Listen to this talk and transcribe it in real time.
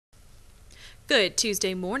Good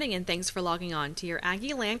Tuesday morning, and thanks for logging on to your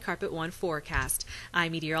Aggie Land Carpet One forecast.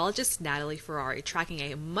 I'm meteorologist Natalie Ferrari, tracking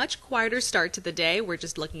a much quieter start to the day. We're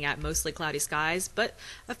just looking at mostly cloudy skies, but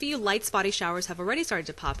a few light spotty showers have already started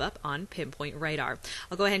to pop up on PinPoint radar.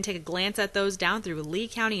 I'll go ahead and take a glance at those down through Lee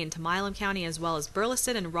County into Milam County, as well as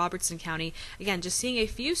Burleson and Robertson County. Again, just seeing a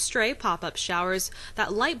few stray pop-up showers.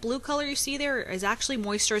 That light blue color you see there is actually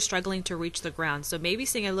moisture struggling to reach the ground, so maybe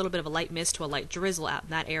seeing a little bit of a light mist to a light drizzle out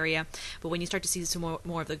in that area. But when you start to see some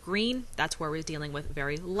more of the green, that's where we're dealing with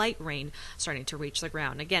very light rain starting to reach the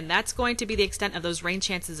ground. Again, that's going to be the extent of those rain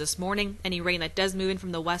chances this morning. Any rain that does move in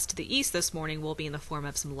from the west to the east this morning will be in the form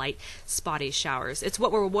of some light spotty showers. It's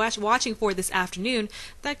what we're watching for this afternoon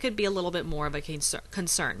that could be a little bit more of a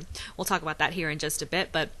concern. We'll talk about that here in just a bit,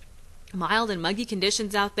 but mild and muggy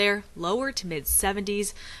conditions out there, lower to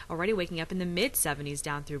mid-70s, already waking up in the mid-70s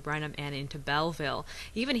down through Brenham and into Belleville.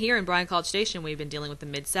 Even here in Bryan College Station, we've been dealing with the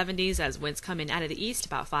mid-70s as winds come in out of the east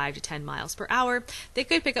about 5 to 10 miles per hour. They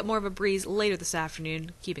could pick up more of a breeze later this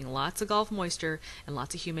afternoon, keeping lots of Gulf moisture and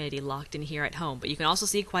lots of humidity locked in here at home. But you can also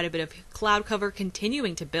see quite a bit of cloud cover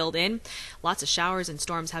continuing to build in. Lots of showers and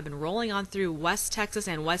storms have been rolling on through West Texas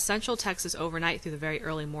and West Central Texas overnight through the very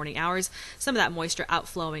early morning hours. Some of that moisture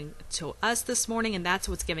outflowing to us this morning, and that's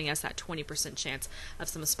what's giving us that 20% chance of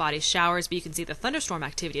some spotty showers. But you can see the thunderstorm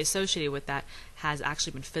activity associated with that has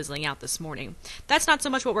actually been fizzling out this morning. That's not so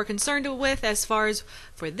much what we're concerned with as far as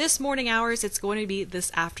for this morning hours. It's going to be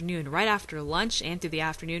this afternoon. Right after lunch and through the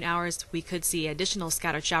afternoon hours, we could see additional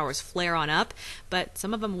scattered showers flare on up, but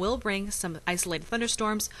some of them will bring some isolated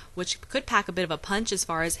thunderstorms, which could pack a bit of a punch as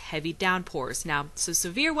far as heavy downpours. Now, so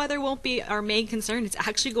severe weather won't be our main concern. It's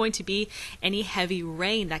actually going to be any heavy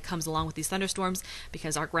rain that comes along with these thunderstorms,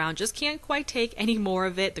 because our ground just can't quite take any more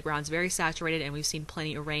of it. The ground's very saturated, and we've seen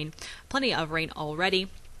plenty of rain already.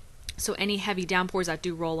 So any heavy downpours that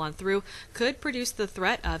do roll on through could produce the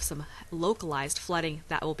threat of some localized flooding.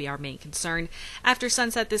 That will be our main concern. After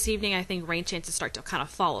sunset this evening, I think rain chances start to kind of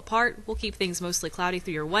fall apart. We'll keep things mostly cloudy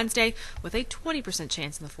through your Wednesday with a 20%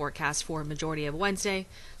 chance in the forecast for a majority of Wednesday.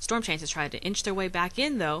 Storm chances try to inch their way back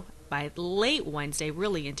in, though, by late Wednesday,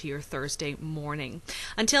 really into your Thursday morning.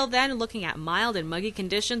 Until then, looking at mild and muggy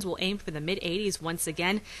conditions, we'll aim for the mid-80s once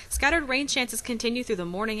again. Scattered rain chances continue through the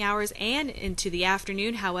morning hours and into the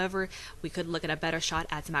afternoon. However, we could look at a better shot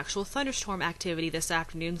at some actual thunderstorm activity this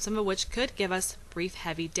afternoon, some of which could give us brief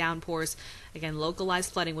heavy downpours. Again,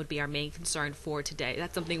 localized flooding would be our main concern for today.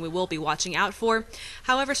 That's something we will be watching out for.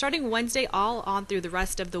 However, starting Wednesday all on through the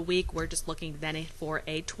rest of the week, we're just looking then for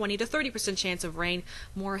a 20 to 30% chance of rain,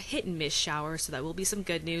 more hit and miss showers, so that will be some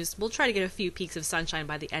good news. We'll try to get a few peaks of sunshine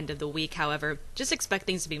by the end of the week. However, just expect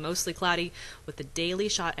things to be mostly cloudy with the daily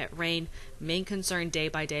shot at rain. Main concern day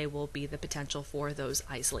by day will be the potential for those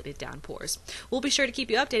isolated downpours. We'll be sure to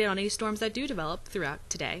keep you updated on any storms that do develop throughout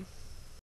today.